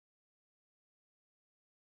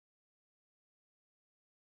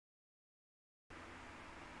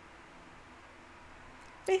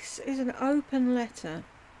This is an open letter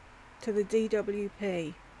to the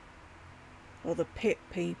DWP or the PIP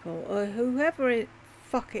people or whoever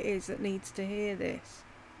fuck it is that needs to hear this.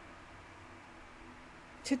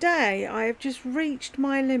 Today I have just reached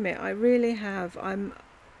my limit. I really have.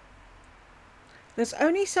 There's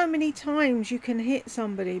only so many times you can hit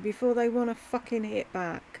somebody before they want to fucking hit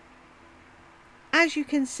back. As you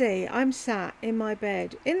can see, I'm sat in my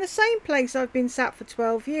bed, in the same place I've been sat for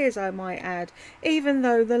 12 years, I might add, even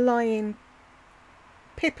though the lying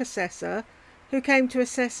PIP assessor who came to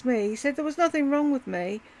assess me said there was nothing wrong with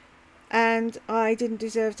me and I didn't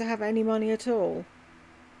deserve to have any money at all.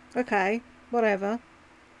 Okay, whatever.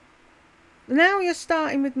 Now you're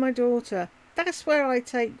starting with my daughter. That's where I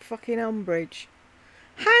take fucking umbrage.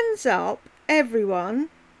 Hands up, everyone,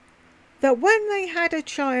 that when they had a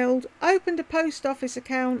child, opened a post office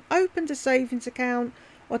account, opened a savings account,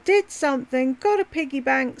 or did something, got a piggy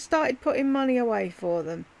bank, started putting money away for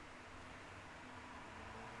them.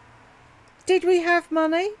 Did we have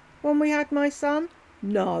money when we had my son?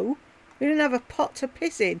 No. We didn't have a pot to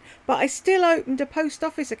piss in, but I still opened a post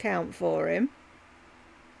office account for him.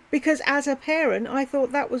 Because as a parent, I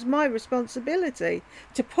thought that was my responsibility,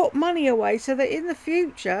 to put money away so that in the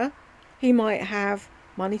future he might have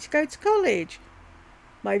money to go to college,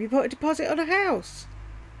 maybe put a deposit on a house,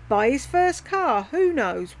 buy his first car, who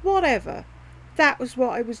knows, whatever. That was what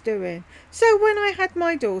I was doing. So when I had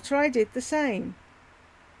my daughter, I did the same.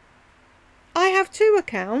 I have 2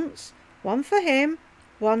 accounts, one for him,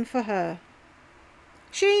 one for her.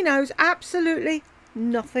 She knows absolutely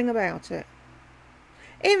nothing about it.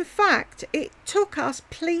 In fact, it took us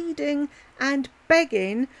pleading and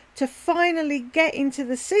begging to finally get into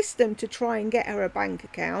the system to try and get her a bank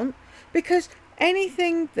account, because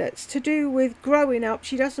anything that's to do with growing up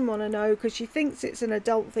she doesn't want to know because she thinks it's an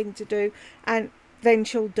adult thing to do, and then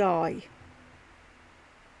she'll die.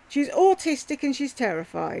 She's autistic and she's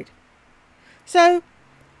terrified. So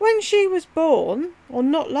when she was born, or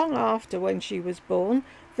not long after when she was born,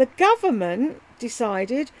 the government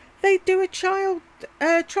decided they'd do a child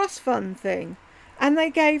trust fund thing, and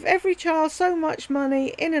they gave every child so much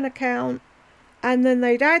money in an account, and then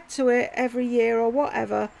they'd add to it every year or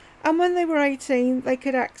whatever, and when they were 18 they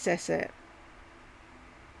could access it.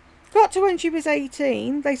 Got to when she was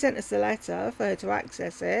 18, they sent us the letter for her to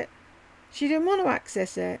access it. She didn't want to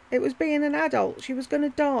access it. It was being an adult. She was going to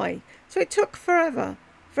die. So it took forever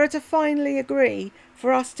for her to finally agree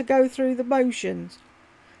for us to go through the motions.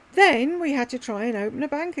 Then we had to try and open a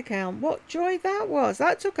bank account. What joy that was.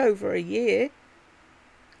 That took over a year.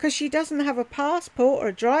 Because she doesn't have a passport or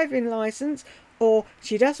a driving licence, or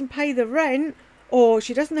she doesn't pay the rent, or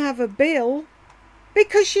she doesn't have a bill.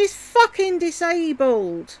 Because she's fucking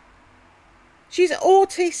disabled. She's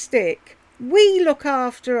autistic. We look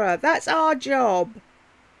after her. That's our job.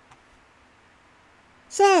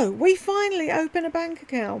 So we finally open a bank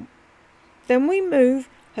account. Then we move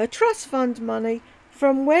her trust fund money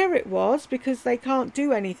from where it was, because they can't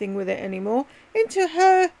do anything with it anymore, into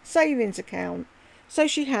her savings account. So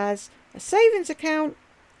she has a savings account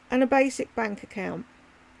and a basic bank account.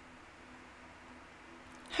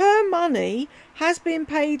 Her money has been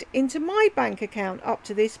paid into my bank account up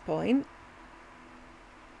to this point,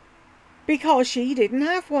 because she didn't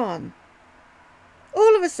have one.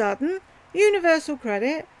 All of a sudden, Universal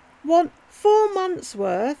Credit want 4 months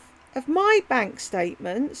worth of my bank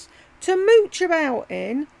statements to mooch about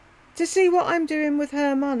in to see what I'm doing with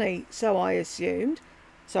her money, so I assumed.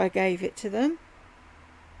 So I gave it to them.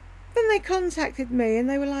 Then they contacted me and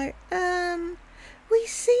they were like, we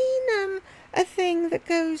seen a thing that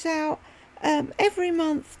goes out every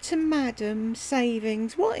month to Madam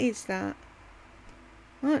Savings. What is that?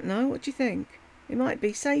 I don't know, what do you think? It might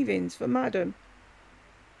be savings for Madam.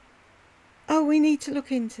 Oh, we need to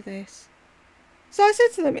look into this. So I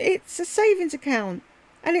said to them, it's a savings account,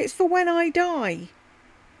 and it's for when I die.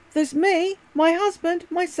 There's me, my husband,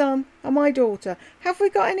 my son, and my daughter. Have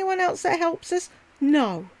we got anyone else that helps us?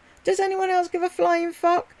 No. Does anyone else give a flying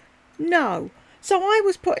fuck? No. So I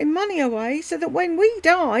was putting money away so that when we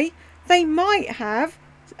die, they might have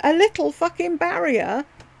a little fucking barrier.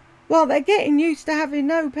 While they're getting used to having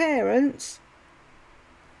no parents,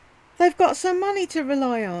 they've got some money to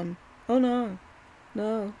rely on. Oh no,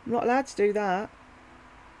 no, I'm not allowed to do that.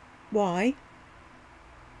 Why?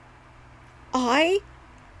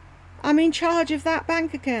 I'm in charge of that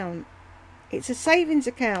bank account. It's a savings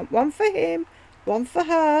account, one for him, one for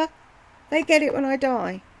her. They get it when I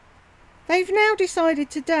die. They've now decided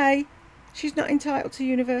today she's not entitled to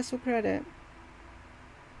Universal Credit,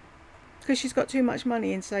 because she's got too much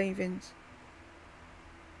money in savings.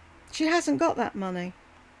 She hasn't got that money.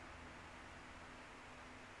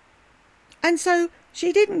 And so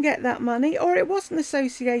she didn't get that money, or it wasn't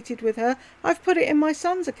associated with her. I've put it in my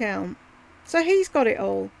son's account. So he's got it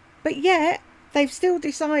all. But yet, they've still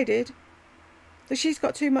decided that she's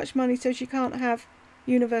got too much money, so she can't have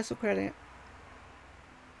universal credit.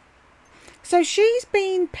 So she's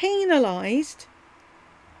been penalised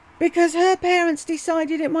because her parents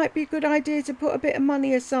decided it might be a good idea to put a bit of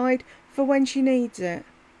money aside for when she needs it.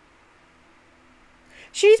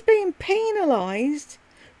 She's been penalised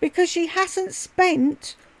because she hasn't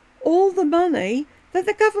spent all the money that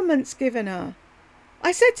the government's given her.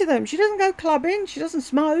 I said to them, she doesn't go clubbing, she doesn't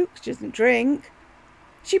smoke, she doesn't drink.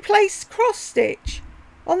 She plays cross-stitch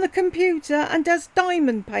on the computer and does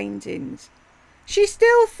diamond paintings. She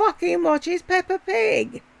still fucking watches Peppa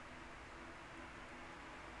Pig.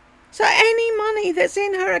 So any money that's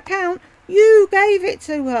in her account, you gave it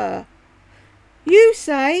to her. You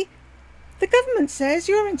say, the government says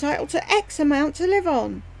you're entitled to X amount to live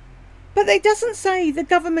on. But it doesn't say the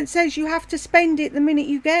government says you have to spend it the minute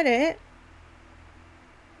you get it.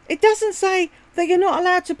 It doesn't say that you're not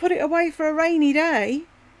allowed to put it away for a rainy day.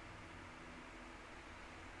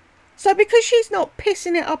 So because she's not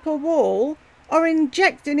pissing it up her wall or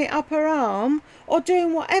injecting it up her arm or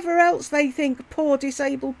doing whatever else they think poor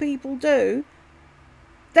disabled people do,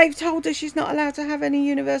 they've told her she's not allowed to have any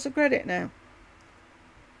universal credit now.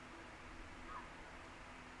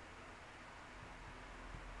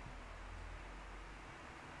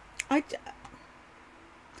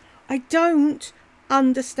 I don't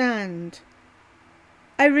understand.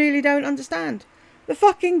 I really don't understand. The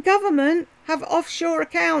fucking government have offshore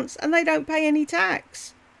accounts and they don't pay any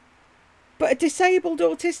tax. But a disabled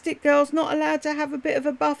autistic girl's not allowed to have a bit of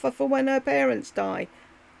a buffer for when her parents die.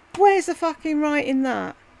 Where's the fucking right in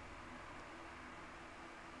that?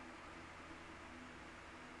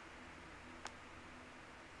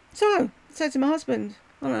 So, I said to my husband,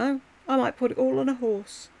 I don't know, I might put it all on a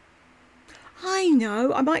horse. I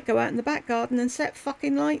know, I might go out in the back garden and set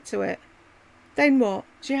fucking light to it. Then what?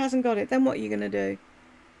 She hasn't got it. Then what are you going to do?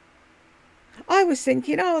 I was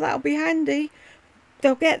thinking, oh, that'll be handy.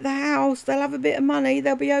 They'll get the house. They'll have a bit of money.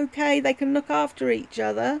 They'll be okay. They can look after each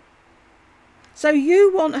other. So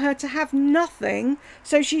you want her to have nothing,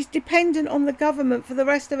 so she's dependent on the government for the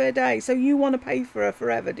rest of her day. So you want to pay for her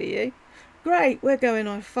forever, do you? Great, we're going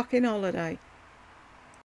on a fucking holiday.